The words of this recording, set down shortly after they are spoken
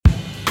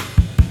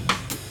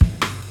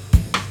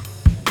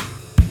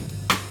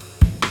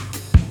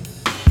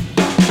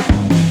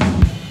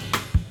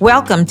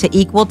Welcome to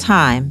Equal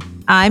Time.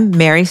 I'm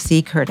Mary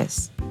C.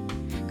 Curtis.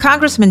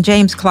 Congressman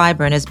James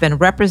Clyburn has been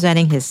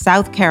representing his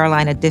South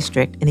Carolina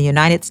district in the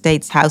United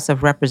States House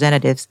of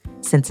Representatives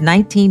since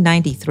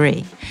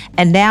 1993,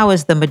 and now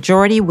is the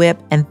Majority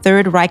Whip and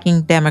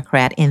third-ranking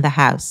Democrat in the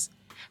House.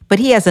 But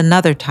he has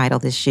another title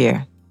this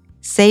year,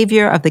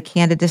 Savior of the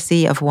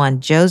candidacy of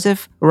one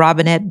Joseph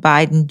Robinette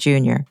Biden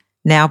Jr.,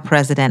 now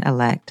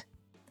President-elect.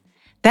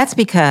 That's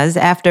because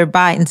after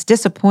Biden's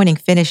disappointing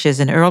finishes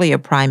in earlier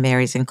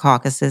primaries and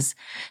caucuses,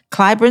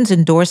 Clyburn's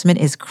endorsement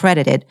is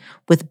credited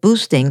with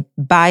boosting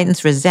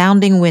Biden's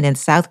resounding win in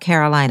South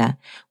Carolina,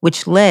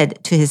 which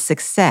led to his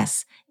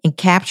success in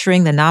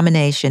capturing the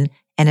nomination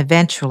and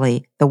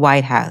eventually the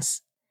White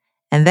House.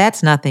 And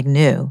that's nothing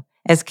new,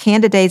 as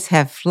candidates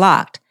have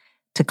flocked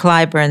to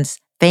Clyburn's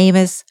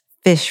famous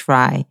fish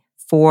fry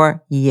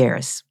for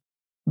years.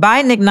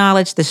 Biden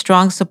acknowledged the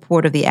strong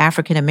support of the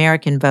African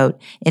American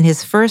vote in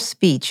his first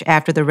speech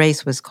after the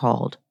race was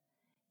called.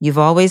 "You've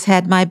always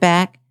had my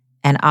back,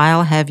 and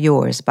I'll have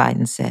yours,"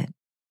 Biden said.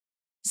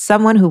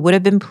 Someone who would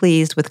have been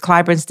pleased with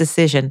Clyburn's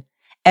decision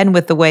and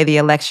with the way the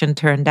election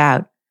turned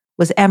out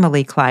was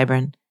Emily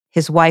Clyburn,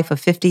 his wife of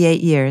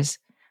 58 years,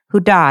 who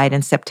died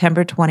in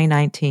September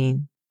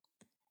 2019.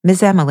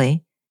 Ms.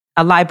 Emily,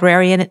 a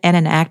librarian and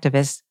an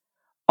activist,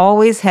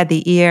 always had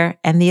the ear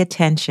and the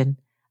attention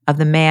of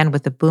the man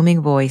with the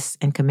booming voice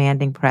and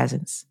commanding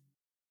presence.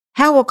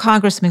 How will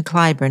Congressman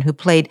Clyburn, who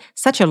played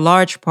such a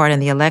large part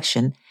in the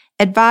election,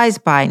 advise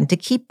Biden to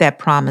keep that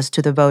promise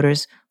to the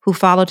voters who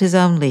followed his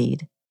own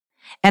lead?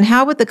 And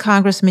how would the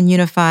congressman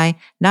unify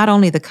not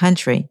only the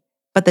country,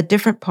 but the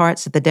different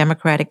parts of the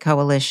Democratic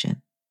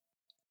coalition?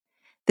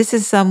 This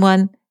is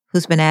someone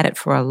who's been at it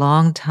for a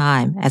long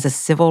time as a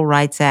civil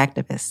rights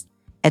activist.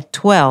 At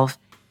 12,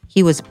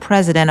 he was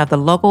president of the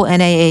local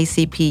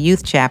NAACP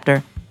youth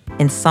chapter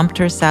in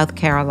Sumter, South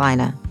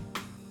Carolina.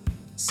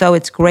 So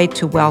it's great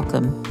to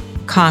welcome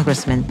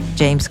Congressman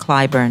James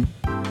Clyburn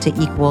to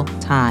Equal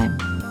Time.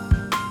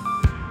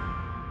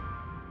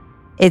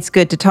 It's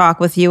good to talk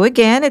with you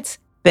again. It's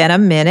been a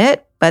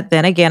minute, but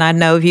then again, I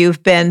know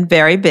you've been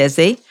very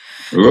busy.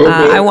 A little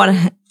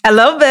bit. A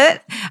little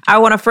bit. I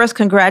want to first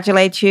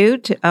congratulate you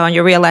on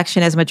your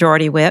reelection as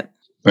Majority Whip.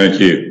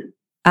 Thank you.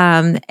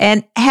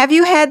 And have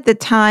you had the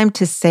time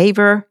to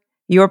savor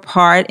your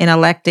part in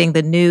electing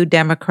the new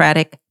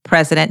Democratic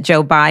President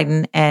Joe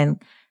Biden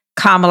and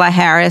Kamala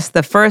Harris,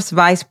 the first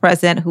vice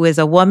president who is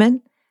a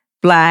woman,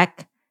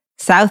 Black,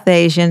 South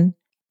Asian,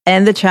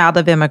 and the child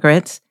of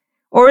immigrants?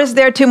 Or is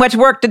there too much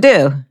work to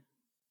do?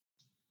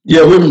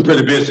 Yeah, we've been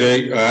pretty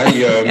busy. I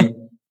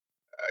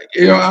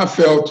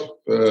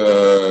felt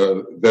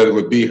that it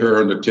would be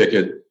her on the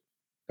ticket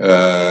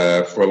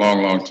for a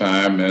long, long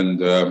time. And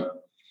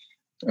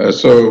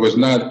so it was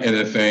not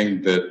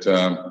anything that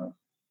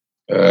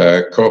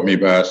caught me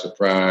by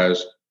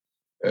surprise.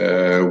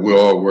 We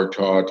all worked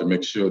hard to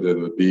make sure that it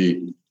would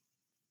be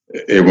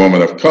a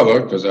woman of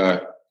color, because I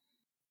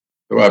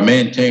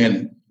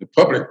maintained the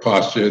public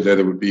posture that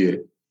it would be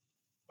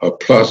a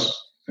plus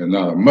and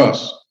not a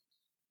must.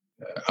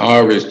 I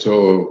always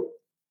told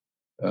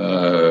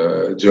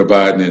Joe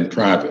Biden in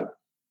private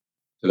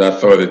that I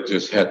thought it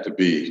just had to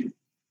be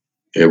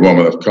a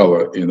woman of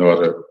color in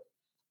order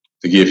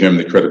to give him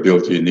the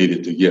credibility he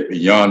needed to get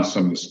beyond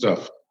some of the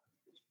stuff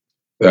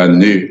that I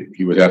knew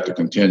he would have to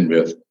contend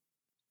with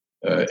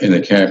in the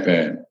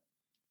campaign.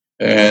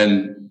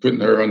 And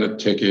putting her on the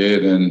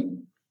ticket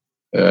and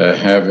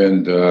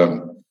having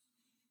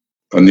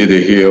Anita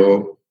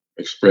Hill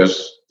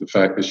express the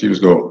fact that she was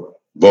going to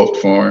vote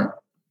for him.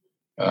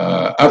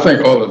 I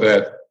think all of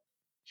that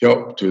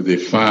helped to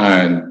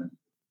define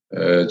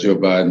Joe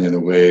Biden in a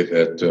way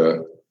that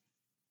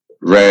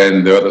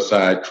ran the other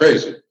side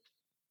crazy.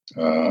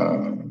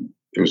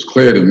 It was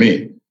clear to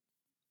me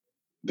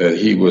that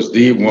he was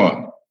the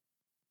one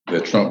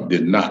that Trump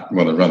did not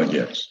want to run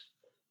against.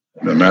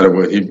 No matter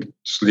what,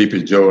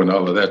 Sleepy Joe and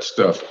all of that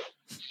stuff.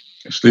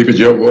 Sleepy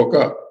Joe woke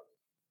up.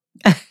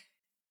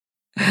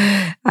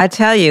 I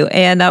tell you.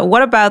 And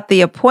what about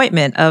the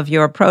appointment of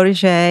your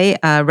protege,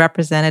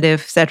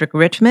 Representative Cedric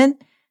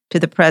Richmond, to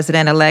the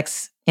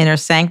president-elect's inner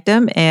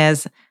sanctum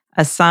as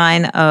a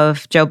sign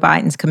of Joe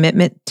Biden's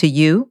commitment to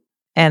you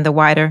and the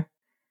wider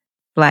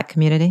Black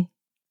community?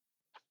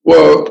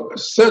 Well,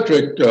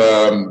 Cedric,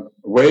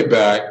 way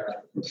back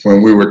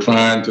when we were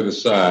trying to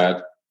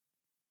decide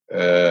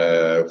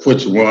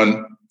which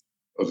one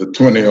of the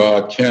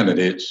 20-odd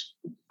candidates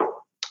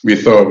we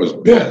thought was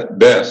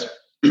best,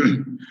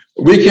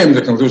 we came to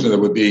the conclusion that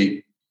it would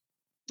be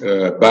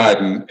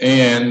Biden,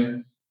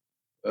 and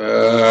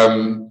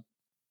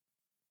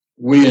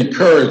we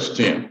encouraged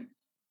him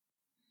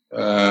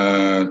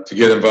to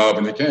get involved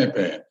in the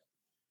campaign.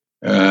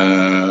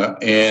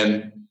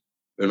 And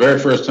the very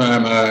first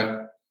time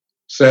I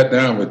sat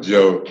down with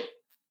Joe,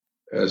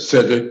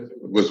 Cedric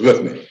was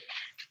with me.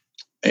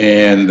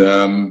 And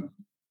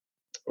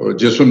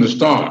just from the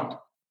start,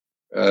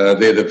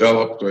 they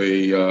developed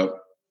a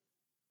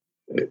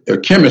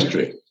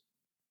chemistry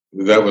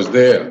that was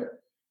there,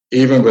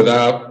 even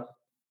without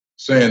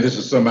saying this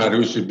is somebody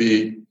who should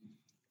be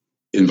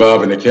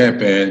involved in the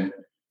campaign,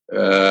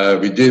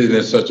 we did it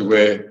in such a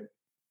way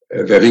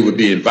that he would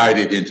be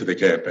invited into the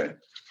campaign.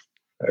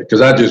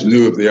 Because I just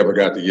knew if they ever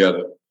got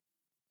together,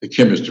 the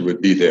chemistry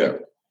would be there.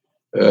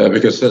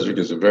 Because Cedric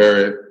is a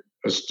very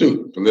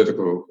astute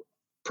political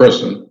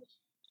person,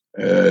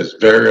 is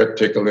very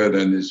articulate,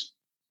 and is,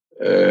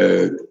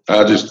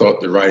 I just thought,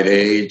 the right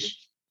age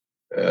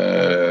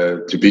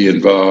to be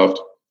involved,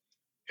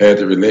 had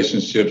the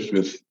relationships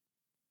with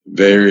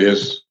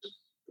various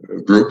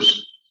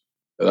groups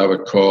that I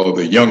would call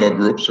the younger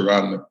groups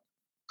around the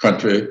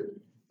country.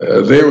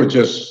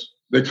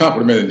 They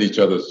complemented each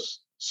other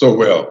so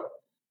well.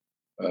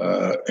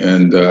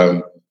 And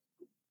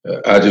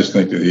I just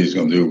think that he's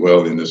going to do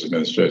well in this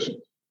administration.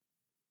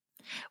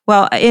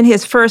 Well, in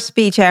his first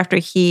speech after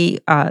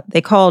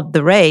they called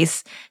the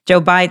race,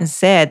 Joe Biden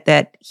said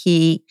that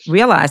he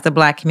realized the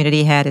Black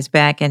community had his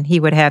back and he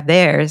would have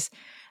theirs.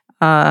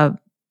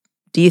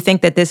 Do you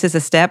think that this is a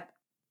step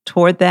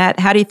toward that?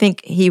 How do you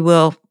think he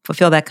will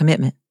fulfill that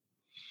commitment?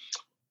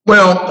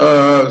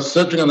 Well,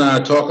 Cedric and I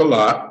talk a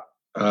lot.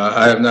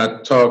 I have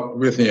not talked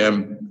with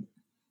him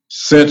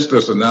since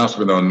this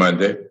announcement on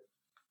Monday.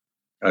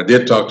 I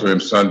did talk to him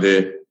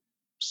Sunday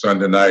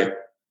night,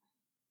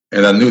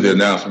 and I knew the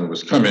announcement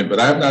was coming, but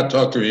I have not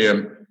talked to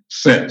him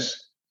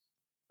since.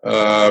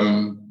 I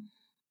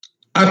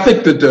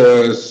think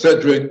that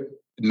Cedric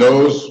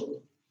knows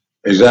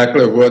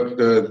exactly what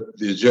the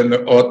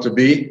agenda ought to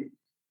be,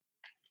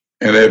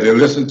 and if they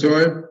listen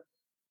to him,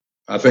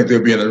 I think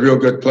they'll be in a real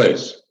good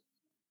place.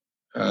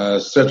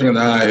 Cedric and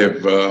I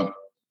have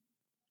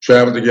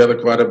traveled together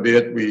quite a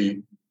bit.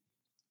 We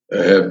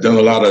have done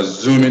a lot of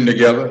Zooming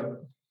together.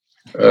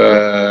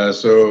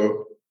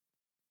 So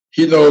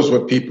he knows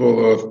what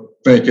people are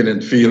thinking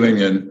and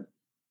feeling and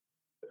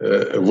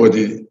what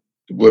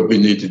we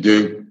need to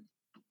do.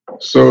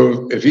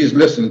 So if he's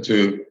listened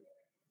to,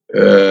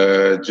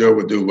 Joe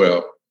would do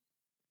well.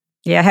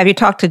 Yeah. Have you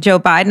talked to Joe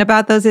Biden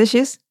about those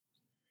issues?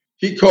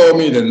 He called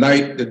me the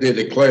night that they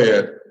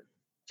declared,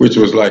 which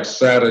was like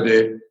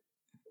Saturday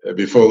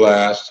before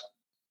last.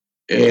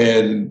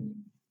 And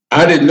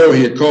I didn't know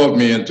he had called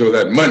me until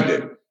that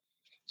Monday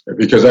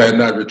because I had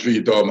not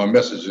retrieved all my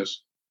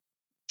messages.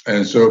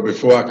 And so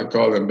before I could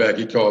call him back,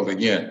 he called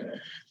again.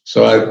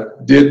 So I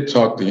did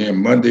talk to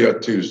him Monday or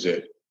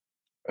Tuesday.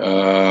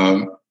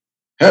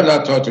 Have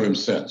not talked to him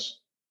since.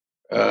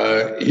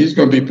 He's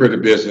going to be pretty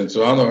busy, and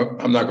so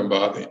I'm not going to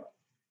bother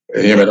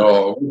him at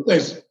all. When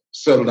things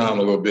settle down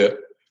a little bit,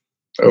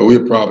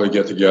 we'll probably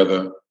get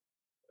together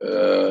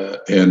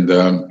and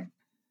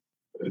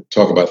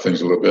talk about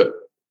things a little bit.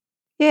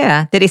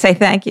 Yeah. Did he say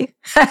thank you?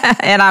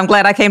 And I'm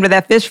glad I came to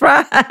that fish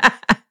fry.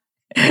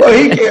 Well,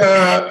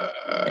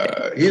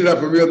 he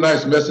left a real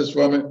nice message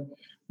for me.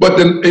 But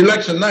the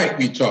election night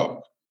we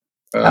talked.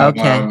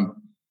 Okay.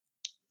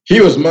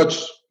 He was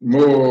much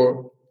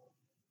more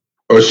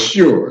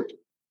assured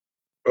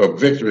of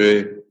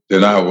victory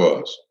than I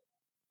was.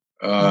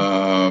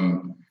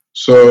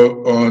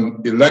 So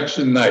on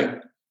election night,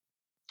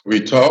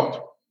 we talked,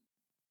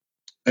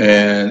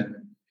 and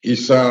he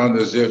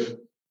sounded as if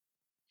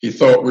he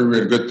thought we were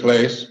in a good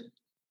place.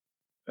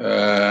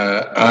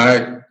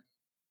 I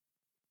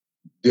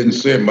didn't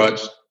say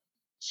much.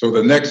 So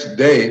the next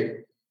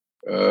day,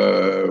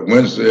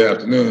 Wednesday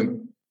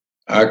afternoon,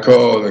 I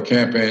called the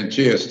campaign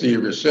chair, Steve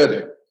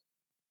Ricchetti,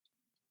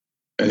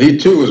 and he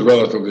too was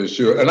relatively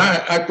assured. And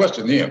I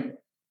questioned him.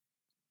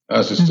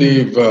 I said,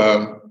 Steve,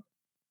 are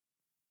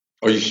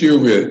you sure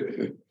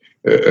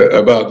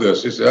about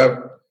this? He said,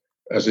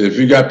 I said, if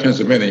you got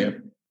Pennsylvania,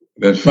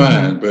 then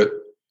fine. But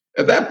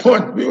at that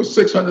point, we were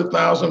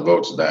 600,000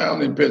 votes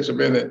down in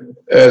Pennsylvania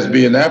as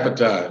being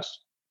advertised.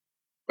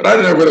 But I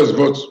didn't know where those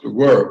votes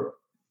were,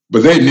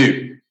 but they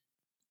knew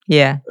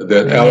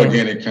that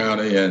Allegheny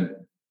County and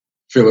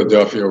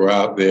Philadelphia were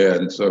out there.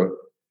 And so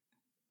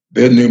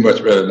they knew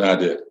much better than I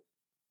did.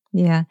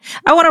 Yeah.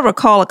 I want to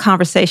recall a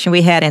conversation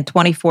we had in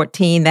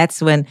 2014.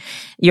 That's when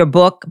your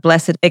book,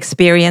 Blessed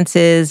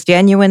Experiences,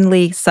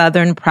 Genuinely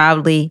Southern,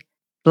 Proudly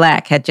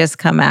Black, had just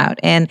come out.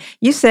 And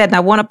you said, and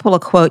I want to pull a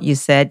quote you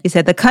said,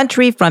 the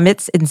country from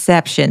its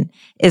inception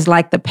is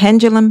like the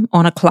pendulum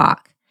on a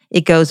clock.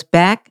 It goes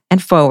back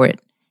and forward.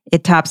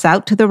 It tops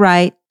out to the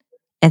right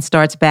and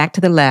starts back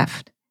to the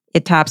left.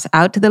 It tops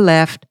out to the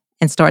left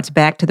and starts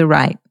back to the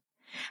right.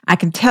 I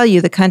can tell you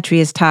the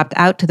country is topped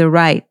out to the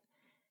right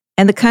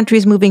and the country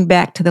is moving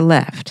back to the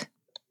left,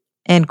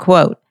 end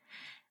quote.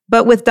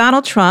 But with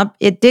Donald Trump,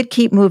 it did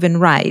keep moving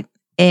right.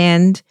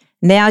 And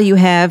now you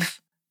have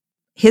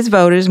his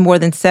voters, more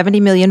than 70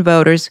 million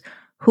voters,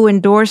 who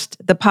endorsed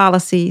the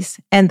policies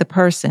and the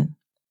person.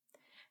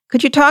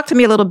 Could you talk to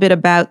me a little bit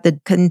about the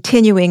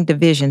continuing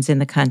divisions in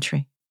the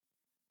country?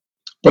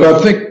 But I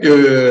think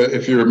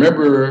if you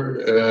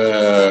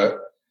remember,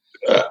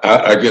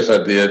 I guess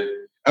I did.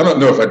 I don't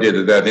know if I did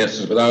in that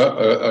instance, but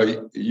I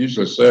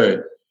usually say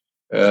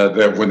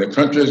that when the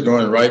country is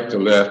going right to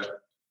left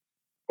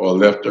or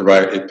left to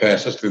right, it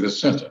passes through the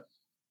center.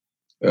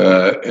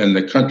 And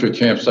the country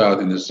camps out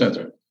in the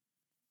center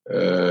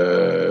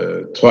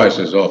twice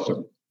as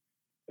often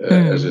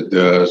as it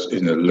does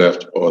in the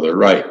left or the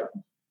right.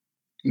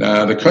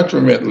 Now, the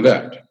country went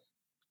left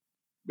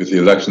with the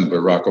election of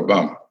Barack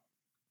Obama,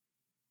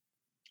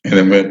 and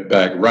it went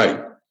back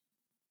right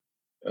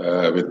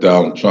with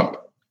Donald Trump.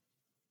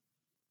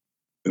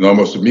 And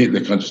almost immediately,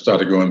 the country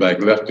started going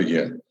back left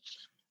again.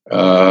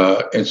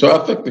 And so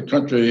I think the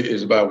country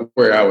is about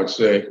where I would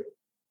say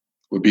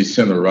would be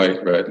center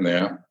right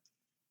now.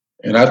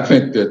 And I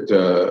think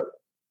that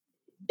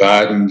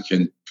Biden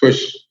can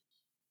push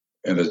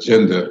an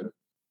agenda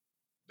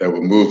that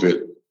will move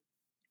it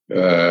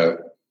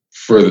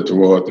further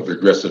toward the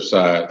progressive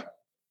side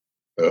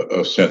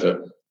of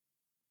center.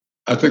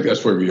 I think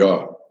that's where we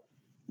are.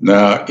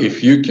 Now,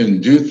 if you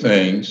can do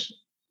things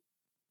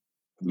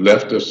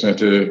left of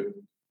center,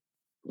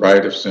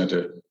 right of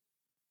center,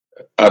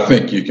 I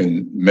think you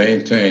can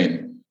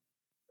maintain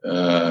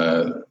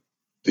the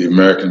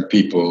American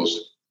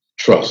people's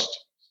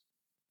trust.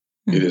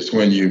 It is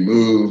when you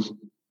move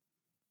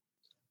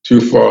too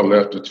far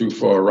left or too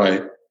far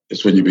right,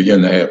 it's when you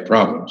begin to have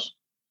problems.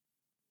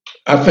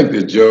 I think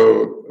that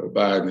Joe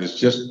Biden is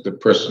just the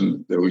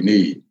person that we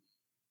need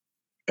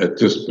at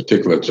this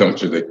particular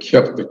juncture that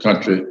kept the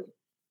country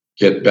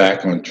get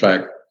back on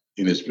track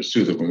in its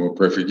pursuit of a more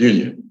perfect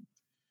union.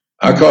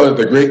 I call it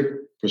the great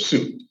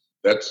pursuit.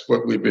 That's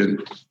what we've been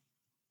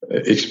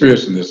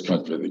experiencing in this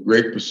country, the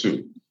great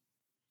pursuit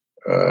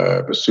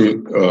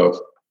of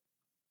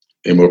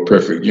a more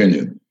perfect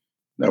union.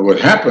 Now, what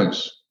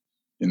happens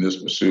in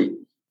this pursuit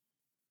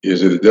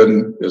is that it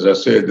doesn't, as I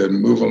said, it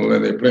doesn't move on the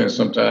linear plane.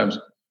 Sometimes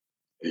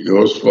it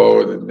goes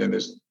forward and then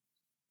it's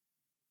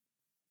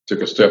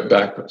took a step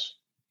backwards.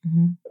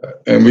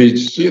 And we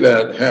see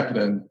that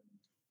happening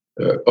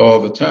all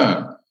the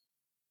time.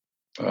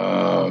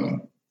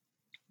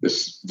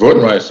 This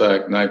Voting Rights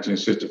Act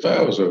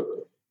 1965 was a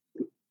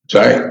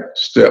giant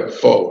step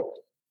forward.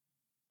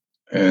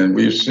 And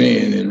we've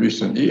seen in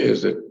recent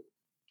years that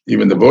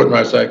even the Voting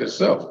Rights Act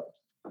itself,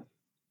 the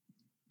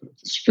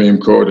Supreme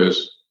Court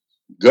has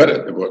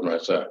gutted the Voting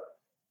Rights Act.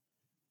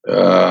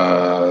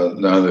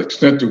 Now, the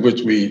extent to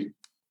which we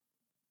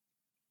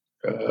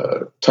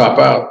top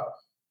out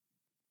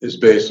is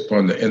based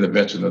upon the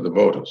intervention of the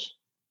voters.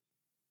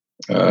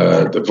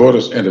 The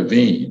voters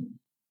intervened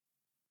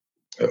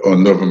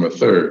on November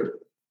 3rd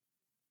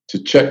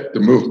to check the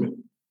movement.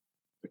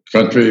 The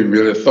country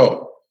really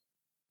thought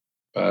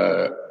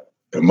a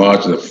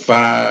margin of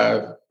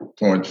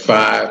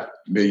 5.5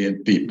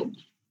 million people.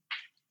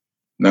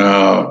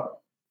 Now,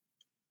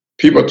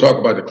 people talk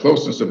about the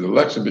closeness of the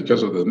election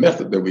because of the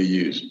method that we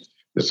use,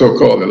 the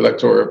so-called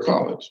electoral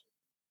college.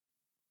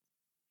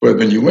 But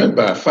when you went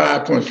by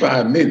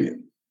 5.5 million,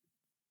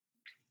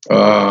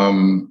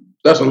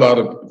 that's a lot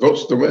of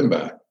votes to win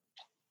by.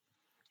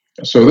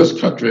 So this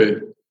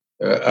country,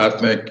 I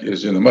think,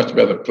 is in a much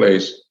better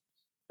place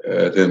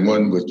than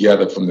one would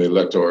gather from the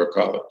electoral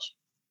college.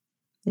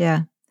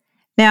 Yeah.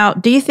 Now,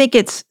 do you think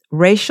it's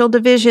racial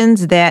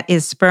divisions that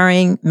is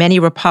spurring many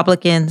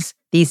Republicans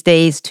these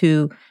days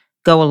to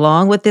go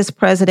along with this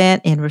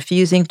president in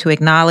refusing to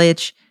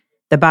acknowledge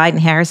the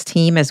Biden-Harris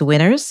team as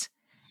winners?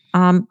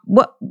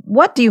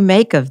 What do you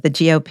make of the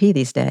GOP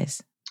these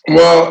days?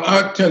 Well,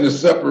 I tend to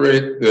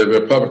separate the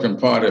Republican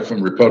Party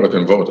from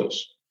Republican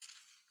voters.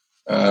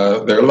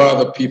 There are a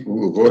lot of people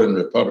who voted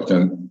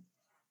Republican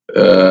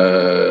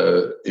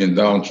in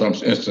Donald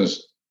Trump's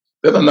instance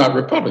that are not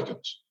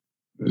Republicans.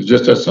 It's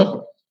just that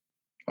simple.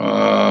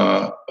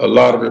 A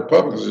lot of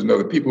Republicans,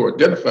 the people who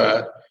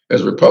identified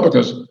as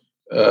Republicans,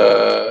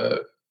 a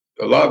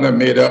lot of them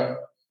made up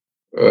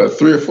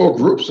 3 or 4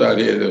 groups out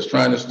here that was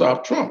trying to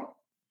stop Trump.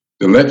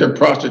 The Lincoln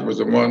Project was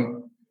the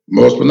one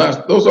most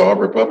pronounced. Those are all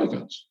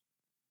Republicans.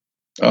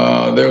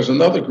 There was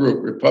another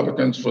group,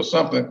 Republicans for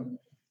something,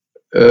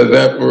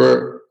 that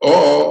were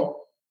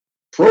all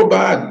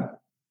pro-Biden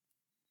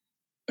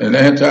and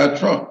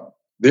anti-Trump.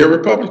 They're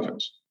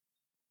Republicans.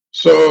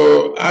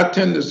 So I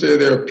tend to say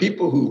there are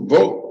people who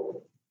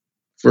vote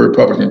for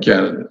Republican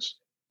candidates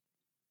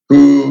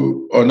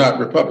who are not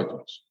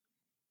Republicans.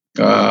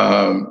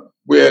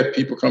 We had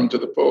people come to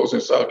the polls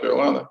in South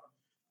Carolina,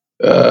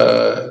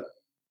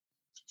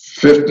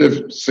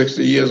 50,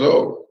 60 years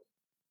old,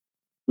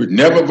 who'd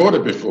never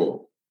voted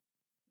before,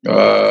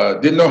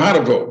 didn't know how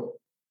to vote.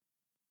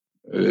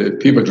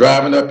 People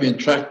driving up in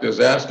tractors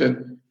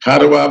asking, how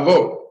do I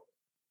vote?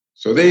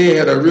 So they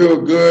had a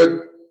real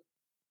good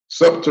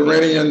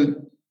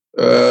subterranean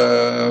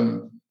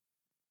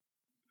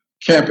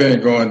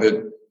campaign going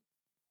that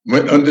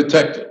went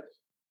undetected.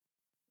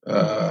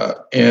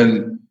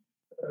 And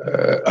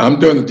I'm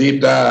doing a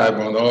deep dive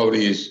on all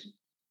these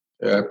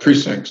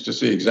precincts to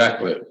see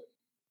exactly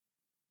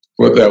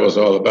what that was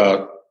all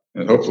about.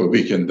 And hopefully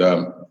we can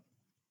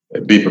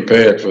be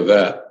prepared for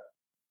that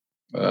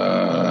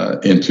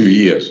in 2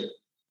 years.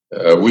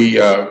 We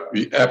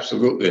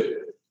absolutely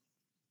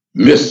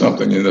missed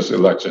something in this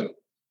election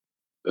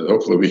that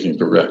hopefully we can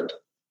correct.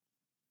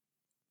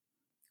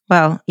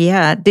 Well,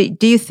 yeah.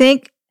 Do you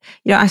think,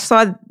 I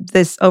saw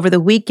this over the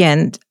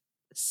weekend,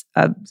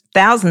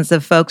 thousands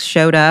of folks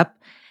showed up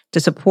to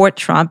support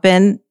Trump,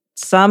 and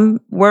some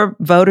were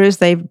voters,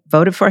 they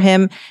voted for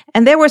him.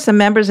 And there were some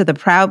members of the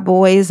Proud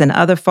Boys and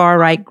other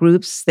far-right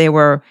groups. They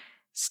were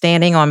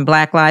standing on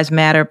Black Lives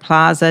Matter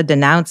Plaza,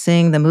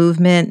 denouncing the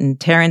movement and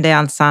tearing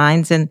down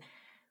signs. And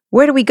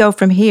where do we go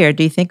from here?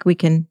 Do you think we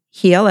can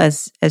heal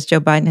as Joe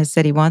Biden has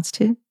said he wants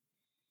to?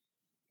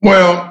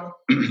 Well,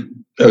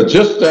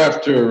 just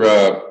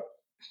after,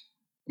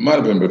 might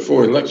have been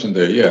before Election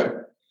Day, yeah.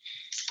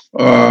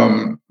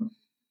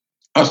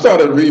 I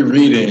started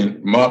rereading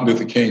Martin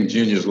Luther King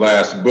Jr.'s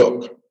last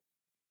book.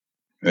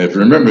 And if you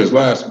remember, his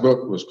last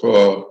book was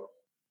called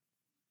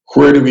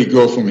Where Do We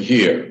Go From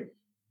Here?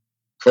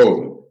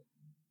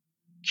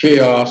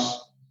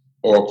 Chaos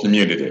or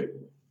Community.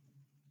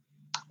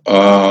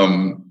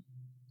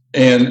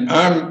 And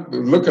I'm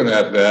looking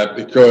at that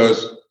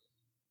because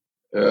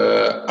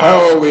I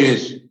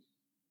always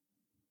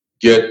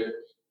get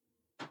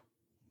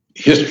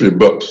history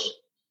books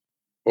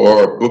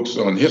or books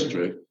on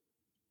history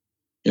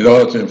in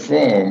order to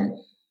inform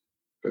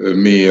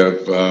me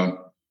of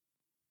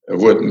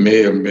what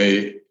may or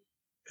may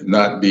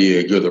not be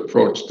a good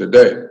approach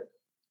today.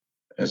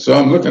 And so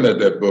I'm looking at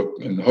that book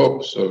in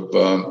hopes of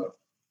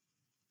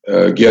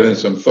getting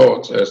some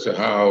thoughts as to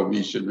how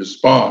we should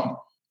respond.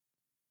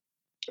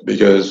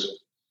 Because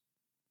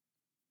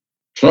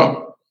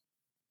Trump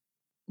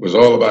was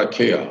all about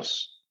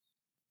chaos.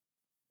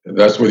 And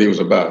that's what he was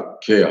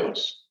about,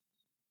 chaos.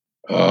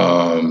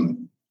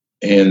 And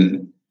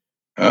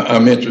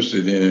I'm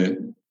interested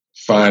in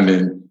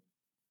finding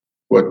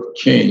what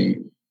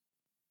King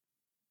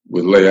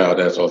would lay out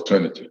as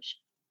alternatives.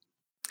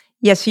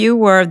 Yes, you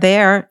were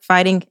there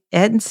fighting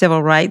in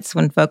civil rights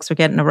when folks were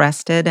getting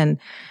arrested, and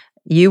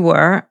you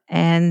were,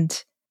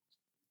 and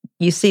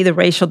you see the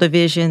racial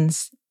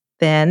divisions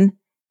then,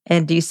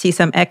 and do you see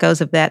some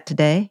echoes of that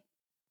today?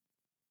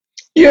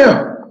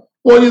 Yeah.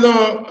 Well,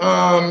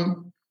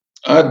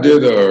 I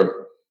did a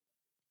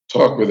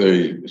talk with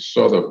a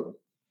sort of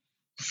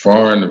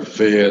foreign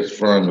affairs,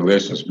 foreign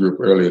relations group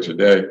earlier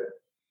today,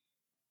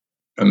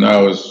 and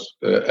I was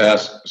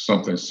asked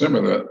something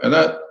similar. And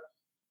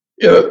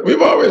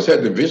we've always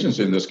had divisions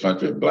in this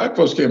country. Black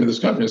folks came to this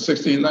country in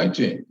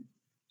 1619.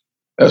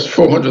 That's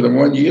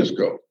 401 years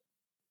ago.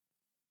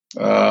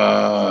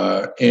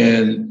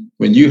 And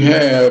when you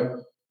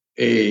have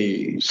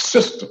a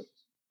system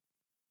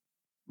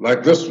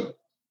like this one,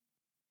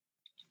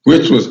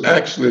 which was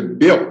actually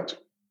built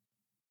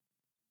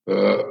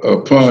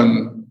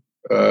upon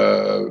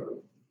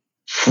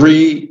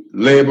free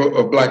labor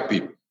of Black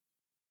people,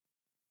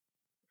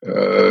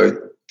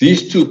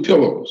 these two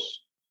pillars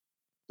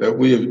that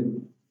we have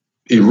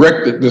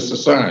erected this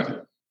society.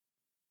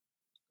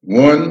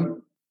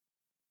 One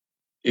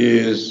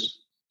is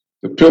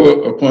the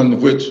pillar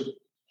upon which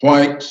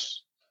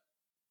whites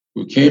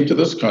who came to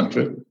this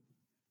country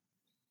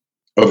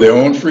of their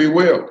own free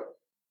will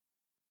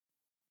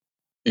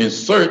in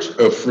search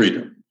of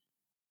freedom.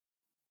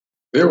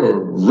 They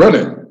were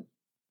running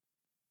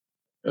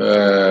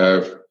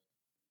to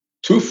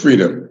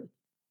freedom.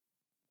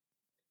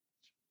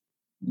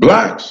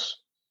 Blacks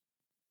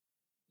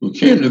who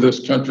came to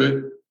this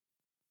country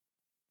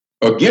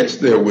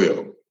against their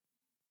will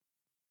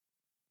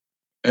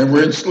and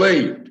were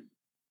enslaved.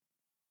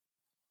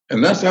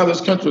 And that's how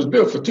this country was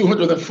built for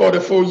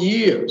 244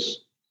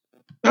 years.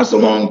 That's a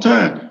long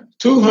time.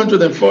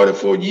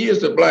 244 years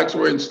that Blacks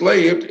were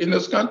enslaved in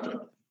this country.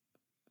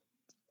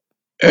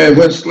 And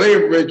when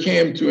slavery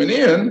came to an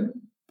end,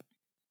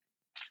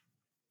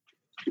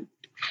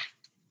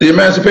 the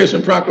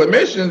Emancipation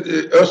Proclamation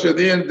ushered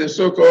in the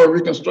so-called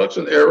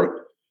Reconstruction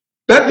era.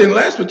 That didn't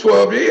last for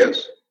 12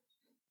 years.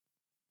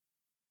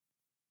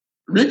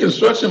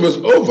 Reconstruction was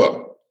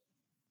over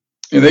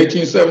in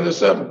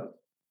 1877.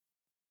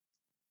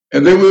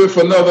 And they were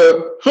for another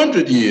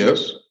 100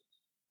 years,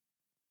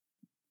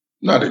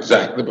 not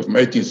exactly, but from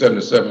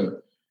 1877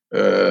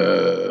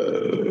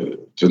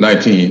 to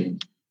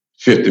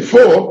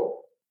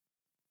 1954,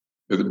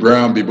 with the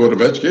Brown v. Board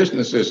of Education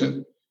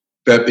decision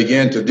that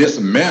began to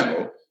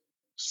dismantle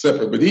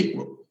separate but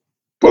equal.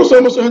 For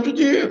almost 100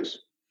 years.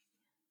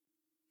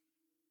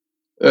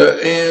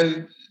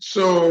 And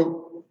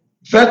so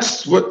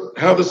that's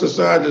how the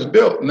society is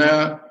built.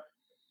 Now,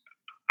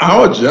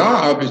 our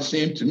job, it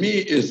seemed to me,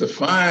 is to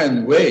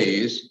find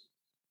ways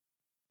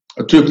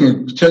to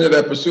continue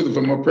that pursuit of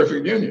a more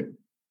perfect union.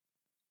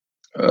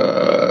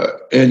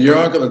 And you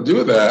aren't going to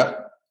do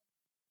that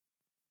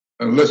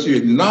unless you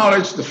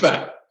acknowledge the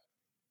fact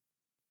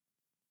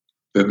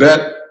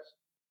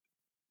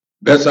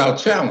that's our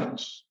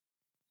challenge.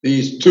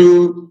 These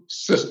two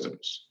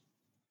systems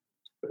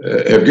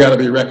have got to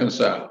be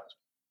reconciled.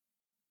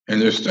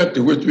 And the extent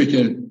to which we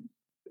can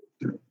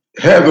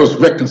have those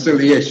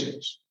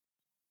reconciliations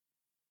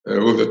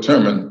will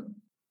determine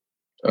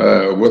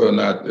whether or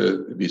not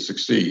we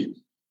succeed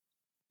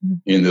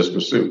in this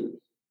pursuit.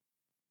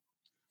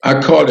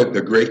 I call it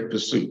the great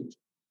pursuit.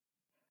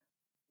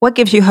 What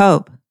gives you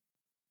hope?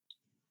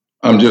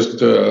 I'm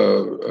just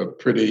a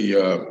pretty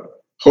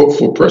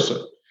hopeful person.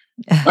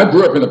 I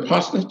grew up in a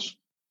parsonage.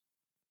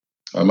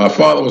 My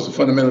father was a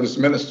fundamentalist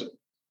minister.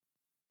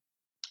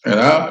 And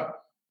I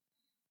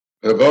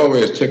have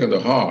always taken to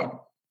heart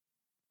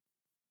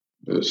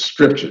the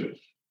scriptures.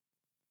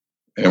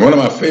 And one of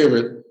my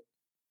favorite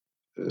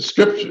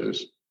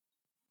scriptures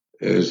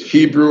is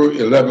Hebrew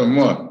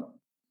 11:1.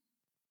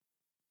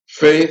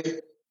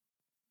 Faith,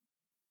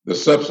 the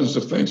substance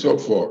of things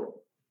hoped for,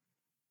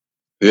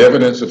 the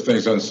evidence of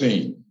things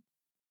unseen.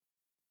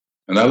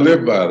 And I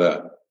live by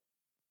that.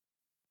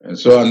 And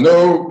so I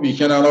know we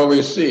cannot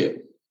always see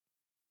it,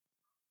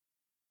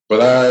 but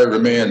I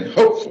remain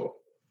hopeful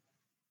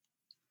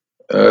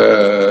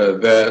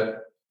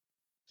that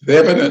the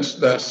evidence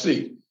that I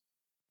see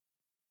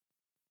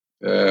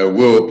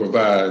will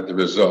provide the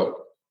result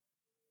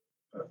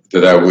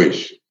that I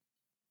wish.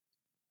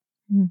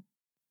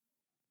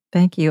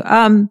 Thank you.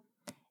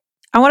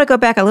 I want to go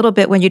back a little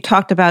bit when you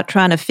talked about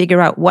trying to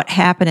figure out what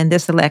happened in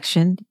this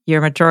election.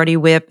 You're majority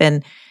whip,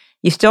 and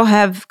you still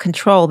have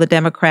control, the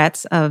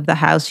Democrats of the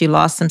House. You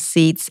lost some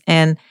seats,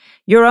 and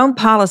your own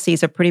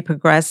policies are pretty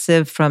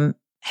progressive, from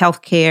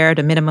health care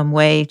to minimum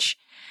wage.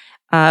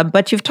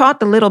 But you've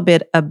talked a little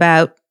bit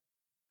about,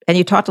 and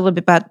you talked a little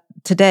bit about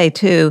today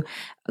too,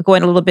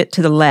 going a little bit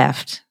to the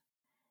left.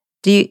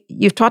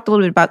 You've talked a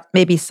little bit about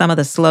maybe some of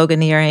the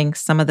sloganeering,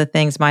 some of the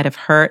things might have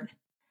hurt.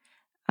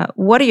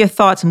 What are your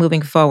thoughts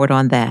moving forward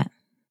on that?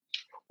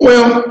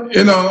 Well,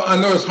 I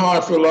know it's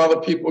hard for a lot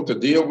of people to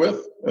deal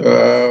with,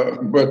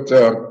 but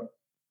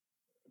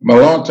my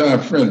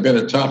longtime friend,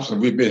 Bennett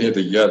Thompson, we've been here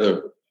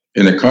together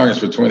in the Congress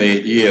for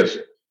 28 years.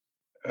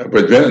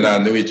 But Ben and I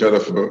knew each other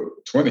for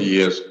 20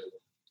 years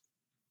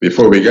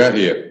before we got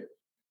here.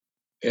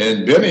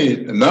 And Benny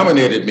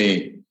nominated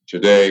me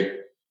today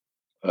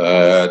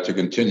to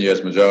continue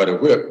as majority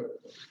whip.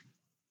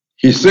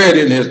 He said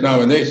in his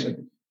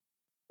nomination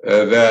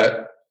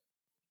that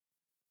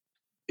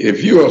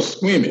if you are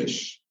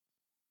squeamish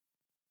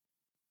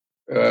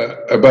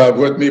about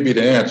what may be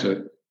the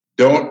answer,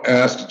 don't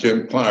ask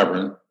Jim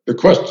Clyburn the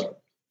question,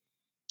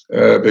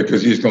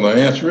 because he's going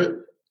to answer it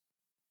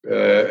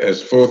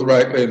as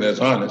forthrightly and as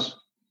honest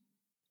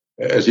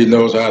as he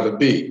knows how to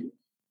be.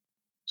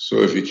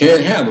 So if you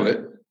can't handle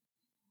it,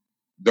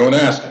 don't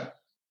ask him.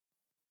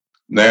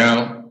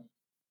 Now,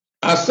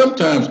 I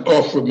sometimes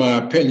offer my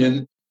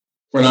opinion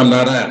when I'm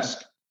not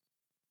asked.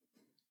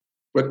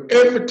 But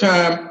every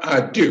time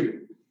I do,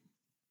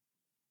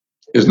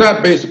 it's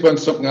not based upon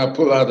something I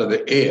pull out of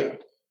the air.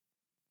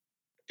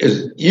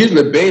 It's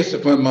usually based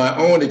upon my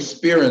own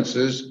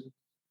experiences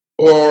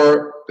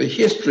or the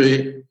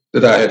history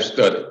that I have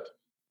studied.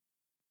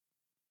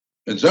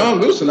 And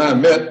John Lewis and I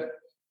met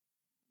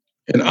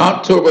in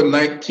October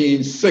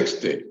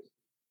 1960.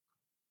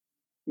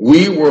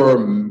 We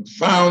were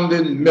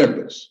founding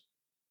members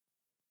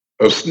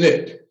of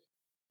SNCC,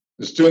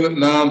 the Student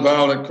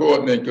Nonviolent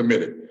Coordinating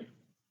Committee.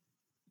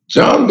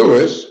 John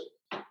Lewis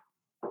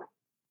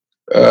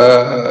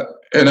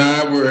and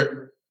I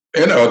were,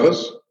 and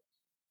others,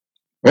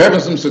 were having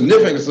some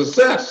significant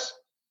success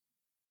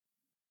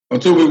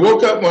until we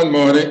woke up one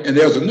morning and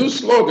there was a new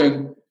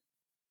slogan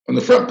on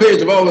the front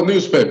page of all the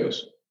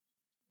newspapers: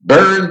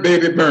 "Burn,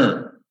 baby,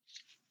 burn."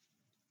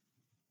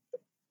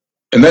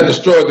 And that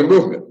destroyed the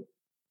movement.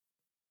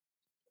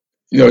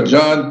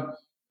 John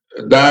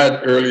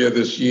died earlier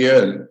this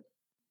year, and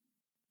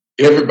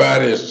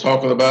everybody is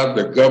talking about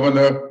the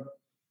governor,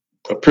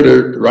 a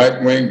pretty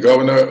right-wing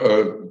governor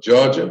of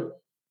Georgia,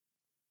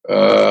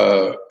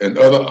 and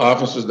other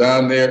officers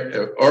down there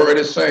are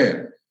already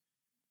saying,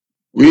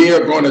 we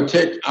are going to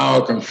take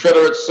our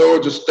Confederate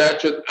soldier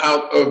statue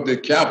out of the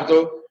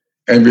Capitol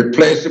and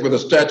replace it with a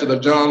statue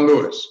of John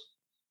Lewis.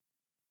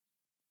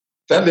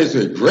 That is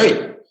a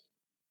great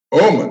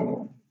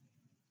omen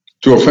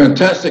to a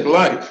fantastic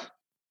life.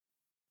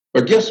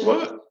 But guess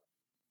what?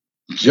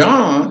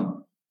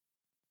 John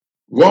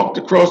walked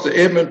across the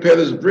Edmund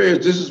Pettus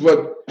Bridge. This is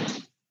what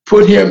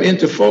put him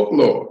into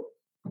folklore.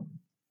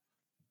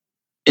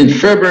 In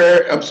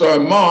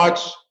March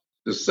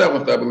the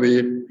 7th, I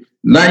believe,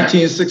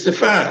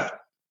 1965.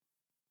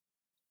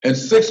 And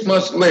 6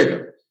 months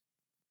later,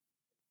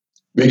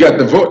 we got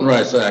the Voting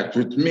Rights Act,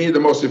 which means the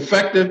most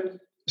effective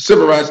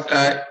civil rights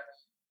act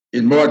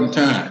in modern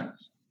times.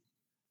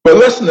 But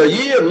less than a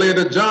year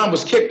later, John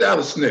was kicked out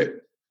of SNCC.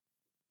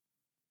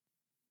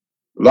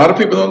 A lot of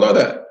people don't know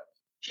that.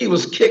 He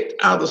was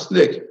kicked out of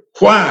SNCC.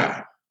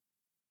 Why?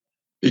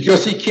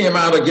 Because he came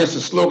out against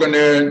the slogan,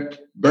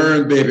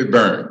 "Burn, baby,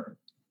 burn."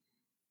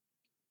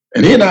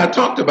 And he and I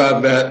talked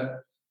about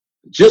that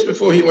just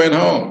before he went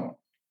home.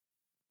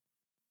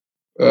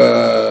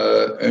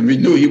 And we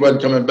knew he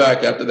wasn't coming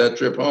back after that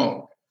trip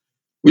home.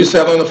 We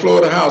sat on the floor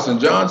of the House, and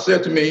John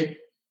said to me,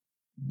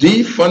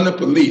 defund the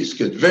police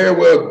could very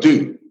well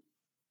do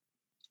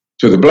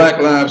to the Black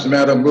Lives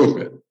Matter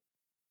movement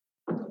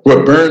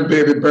what Burn,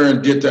 Baby,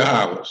 Burn did to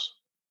ours.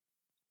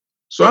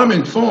 So I'm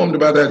informed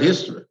about that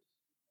history.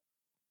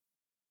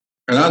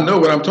 And I know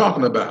what I'm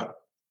talking about.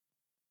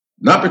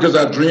 Not because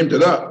I dreamed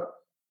it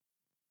up.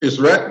 It's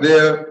right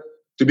there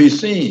to be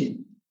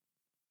seen.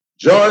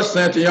 George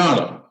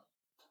Santayana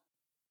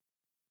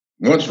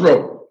once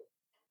wrote,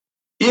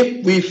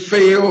 if we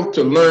fail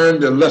to learn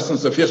the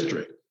lessons of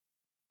history,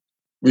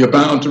 We are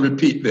bound to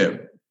repeat them.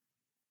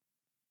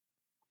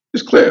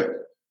 It's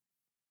clear.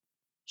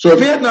 So if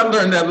he had not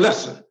learned that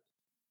lesson,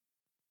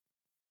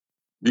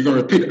 we're going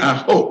to repeat it. I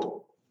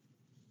hope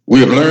we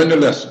have learned the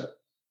lesson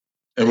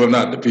and will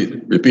not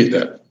repeat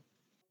that.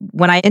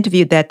 When I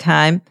interviewed that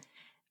time,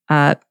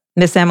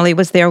 Miss Emily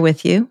was there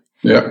with you.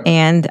 Yeah.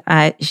 And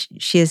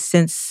she has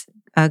since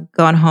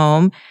gone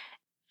home.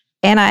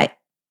 And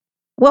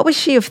what would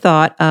she have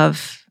thought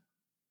of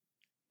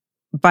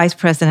Vice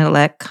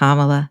President-elect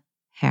Kamala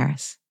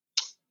Harris?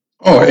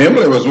 Oh,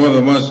 Emily was one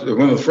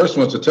of the first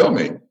ones to tell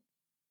me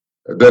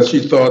that she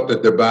thought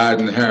that the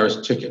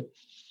Biden-Harris ticket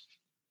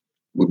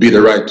would be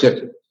the right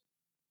ticket.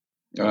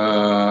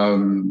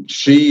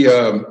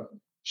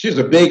 She's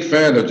a big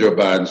fan of Joe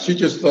Biden. She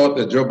just thought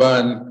that Joe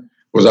Biden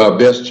was our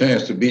best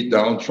chance to beat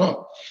Donald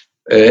Trump.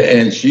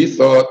 And she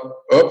thought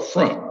up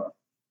front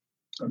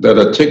that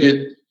a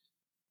ticket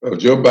of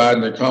Joe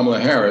Biden and Kamala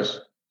Harris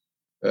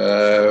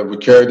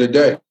would carry the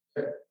day.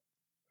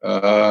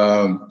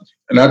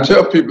 And I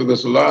tell people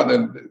this a lot,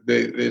 and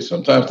they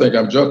sometimes think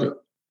I'm joking.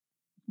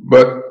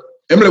 But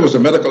Emily was a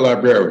medical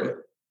librarian,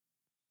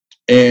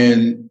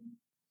 and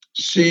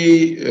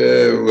she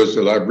was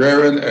a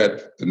librarian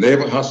at the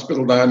Naval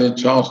Hospital down in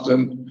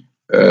Charleston,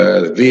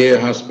 the VA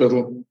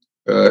hospital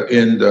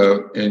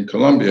in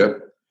Columbia,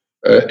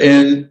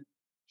 and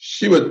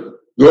she would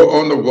go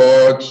on the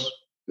wards,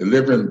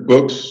 delivering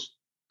books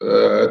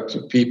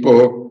to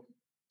people,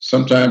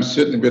 sometimes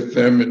sitting with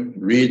them and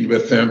reading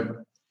with them.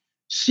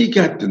 She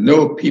got to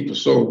know people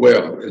so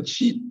well, and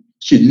she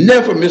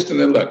never missed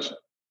an election.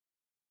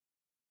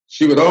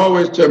 She would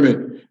always tell me,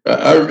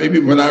 maybe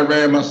when I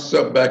ran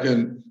myself I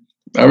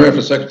ran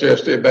for Secretary of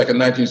State back in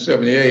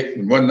 1978,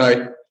 and one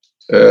night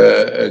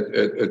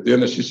at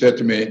dinner, she said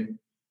to me,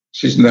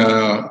 she's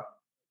now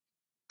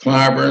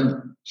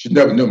Clyburn. She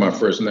never knew my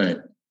first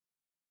name.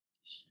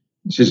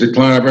 She said,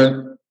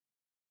 Clyburn,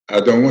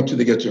 I don't want you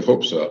to get your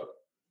hopes up.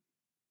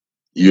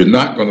 You're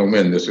not going to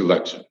win this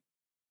election.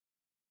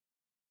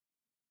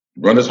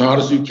 Run as hard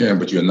as you can,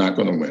 but you're not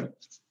going to win.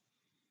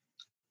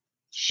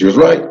 She was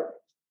right.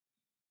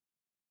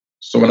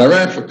 So when I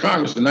ran for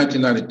Congress in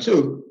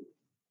 1992,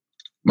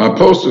 my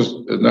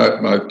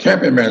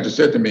campaign manager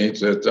said to me, he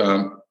said,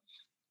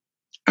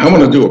 I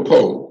want to do a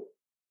poll.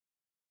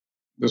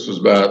 This was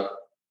about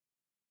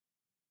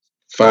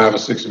 5 or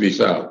 6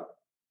 weeks out.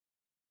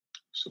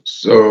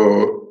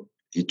 So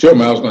he told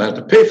me I was going to have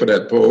to pay for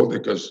that poll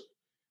because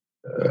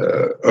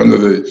under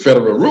the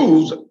federal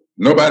rules,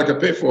 nobody could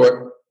pay for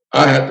it.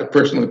 I had to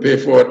personally pay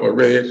for it or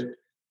raise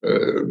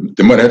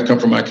the money had to come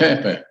from my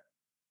campaign.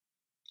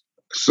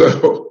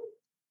 So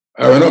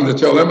I went home to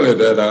tell Emily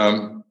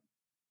that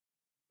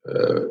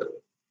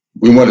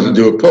we wanted to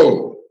do a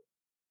poll.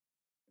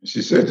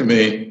 She said to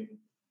me,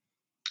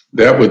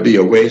 that would be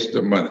a waste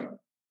of money.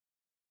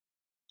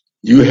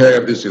 You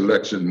have this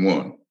election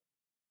won.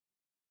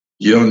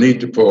 You don't need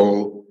to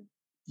poll.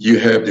 You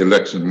have the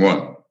election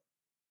won.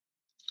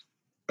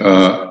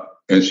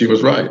 And she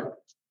was right.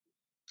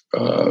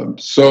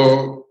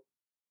 So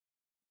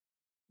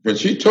when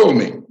she told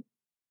me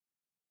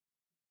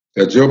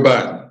that Joe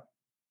Biden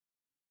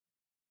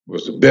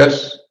was the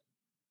best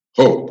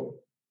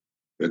hope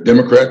that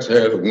Democrats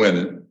had of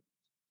winning,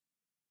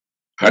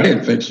 I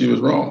didn't think she was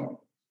wrong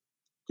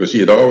because she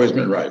had always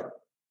been right.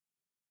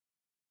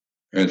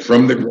 And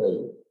from the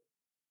grave,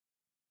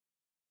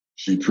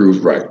 she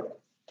proved right.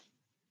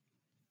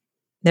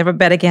 Never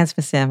bet against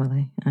Miss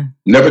Emily.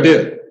 Never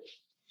did.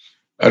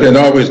 I didn't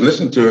always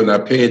listen to her, and I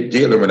paid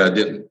dearly when I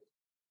didn't.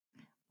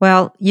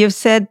 Well, you've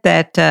said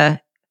that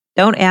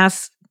don't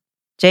ask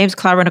James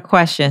Clyburn a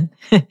question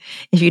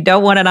if you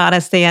don't want an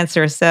honest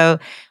answer. So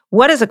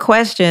what is a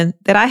question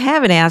that I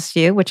haven't asked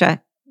you, which I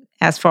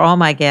ask for all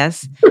my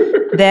guests,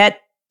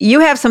 that you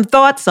have some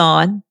thoughts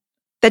on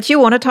that you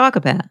want to talk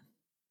about?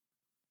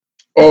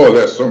 Oh,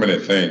 there's so many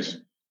things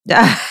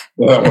that I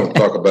want to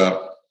talk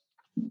about.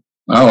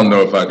 I don't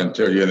know if I can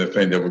tell you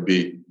anything that would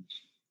be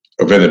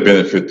of any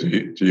benefit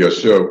to your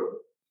show.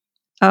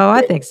 Oh,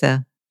 I think so.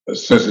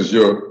 Since it's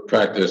your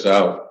practice,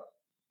 I'll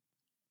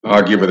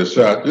give it a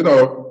shot. You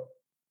know,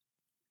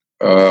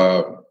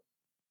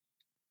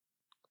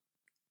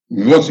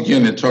 once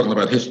again, in talking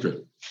about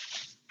history,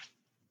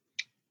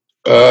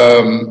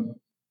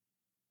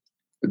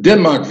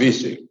 Denmark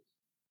Vesey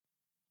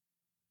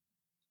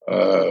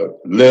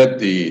led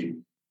the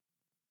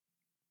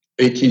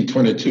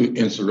 1822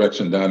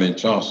 insurrection down in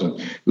Charleston,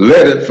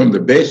 led it from the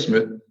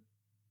basement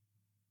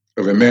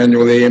of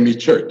Emmanuel AME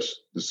Church.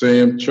 The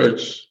same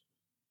church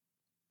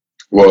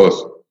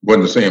wasn't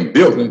the same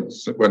building,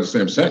 wasn't the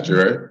same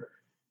sanctuary,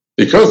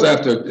 because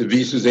after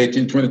Vesey's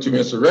 1822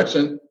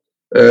 insurrection,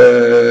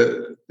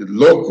 the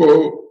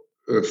local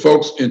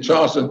folks in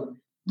Charleston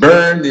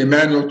burned the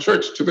Emmanuel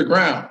Church to the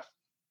ground.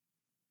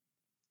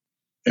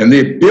 And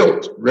they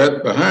built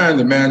right behind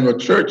the Emmanuel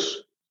Church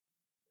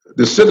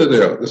the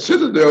Citadel. The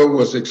Citadel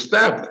was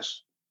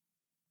established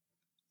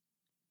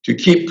to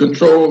keep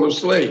control of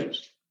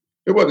slaves.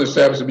 It wasn't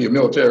established to be a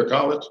military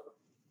college.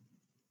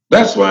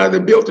 That's why they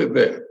built it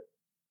there.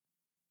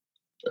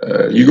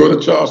 You go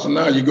to Charleston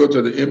now, you go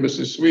to the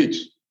Embassy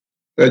Suites.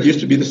 That used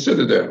to be the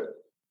Citadel.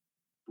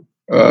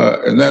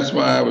 And that's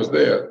why I was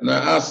there.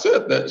 Now, I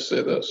said this.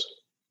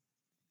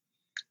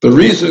 The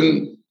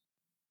reason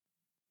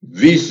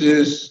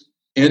Visa's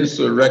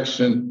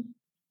insurrection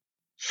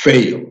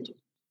failed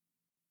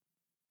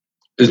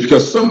is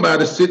because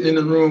somebody sitting in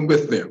the room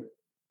with them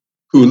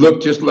who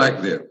looked just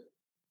like them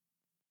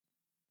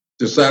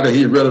decided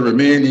he'd rather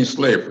remain in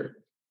slavery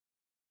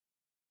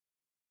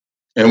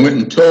and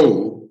went and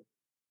told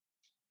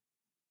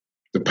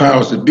the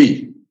powers that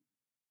be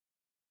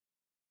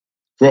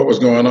what was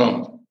going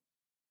on.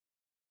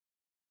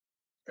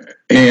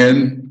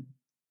 And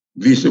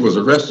Visa was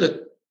arrested.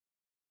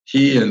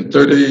 He and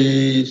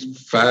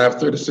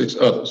 36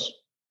 others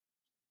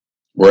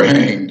were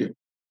hanged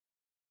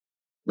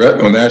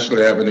right on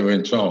Ashley Avenue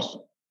in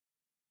Charleston.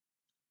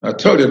 I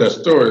told you that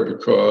story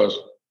because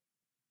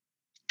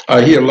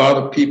I hear a lot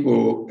of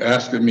people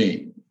asking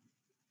me,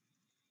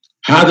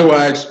 how do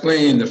I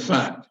explain the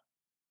fact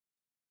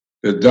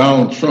that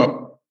Donald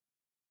Trump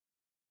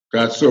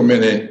got so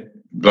many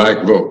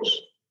black votes?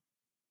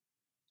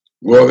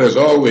 Well, there's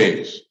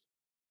always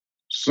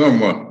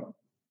someone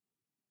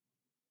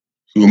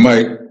who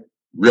might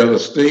rather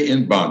stay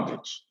in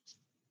bondage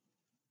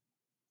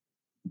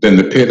than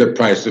to pay the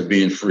price of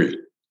being free.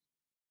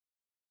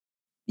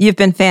 You've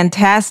been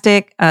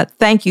fantastic.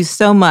 Thank you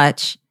so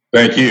much.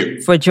 Thank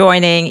you for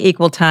joining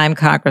Equal Time,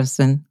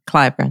 Congressman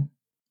Clyburn.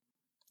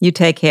 You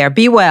take care.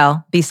 Be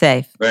well. Be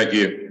safe. Thank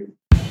you.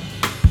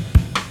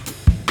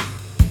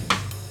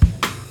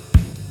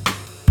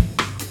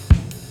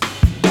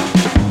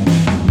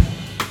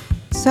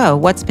 So,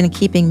 what's been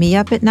keeping me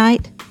up at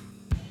night?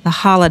 The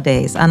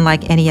holidays,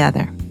 unlike any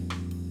other,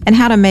 and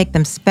how to make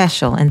them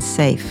special and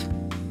safe.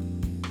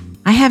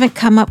 I haven't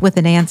come up with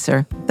an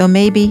answer, though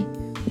maybe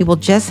we will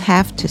just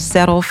have to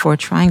settle for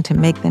trying to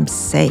make them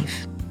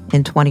safe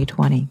in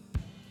 2020.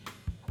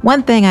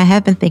 One thing I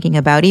have been thinking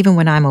about, even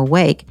when I'm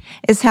awake,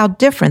 is how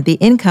different the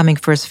incoming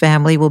first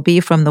family will be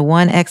from the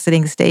one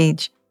exiting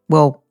stage,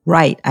 well,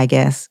 right, I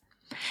guess.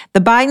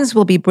 The Bidens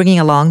will be bringing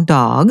along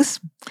dogs,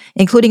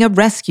 including a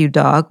rescue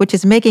dog, which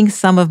is making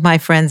some of my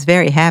friends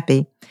very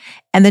happy.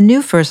 And the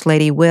new First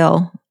Lady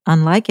will,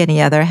 unlike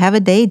any other, have a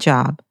day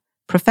job,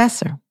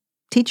 professor,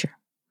 teacher.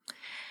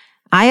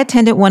 I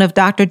attended one of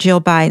Dr. Jill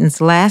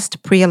Biden's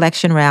last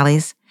pre-election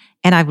rallies,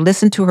 and I've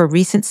listened to her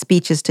recent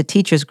speeches to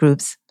teachers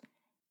groups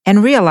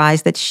and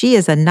realized that she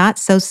is a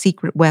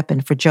not-so-secret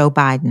weapon for Joe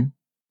Biden.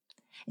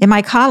 In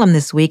my column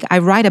this week, I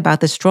write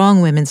about the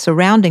strong women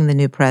surrounding the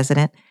new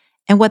president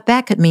and what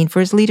that could mean for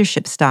his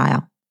leadership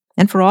style,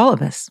 and for all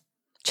of us.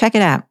 Check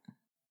it out.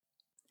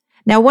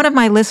 Now, one of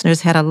my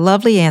listeners had a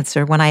lovely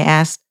answer when I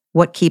asked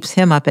what keeps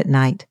him up at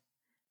night.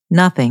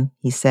 Nothing,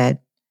 he said.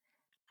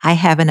 I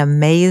have an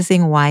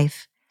amazing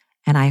wife,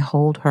 and I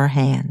hold her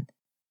hand.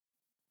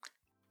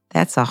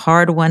 That's a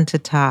hard one to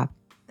top,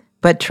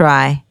 but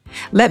try.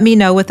 Let me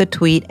know with a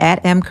tweet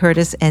at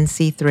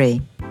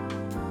mcurtisnc3.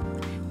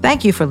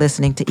 Thank you for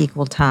listening to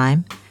Equal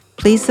Time.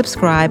 Please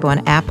subscribe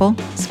on Apple,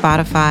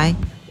 Spotify,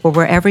 or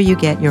wherever you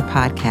get your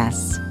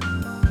podcasts.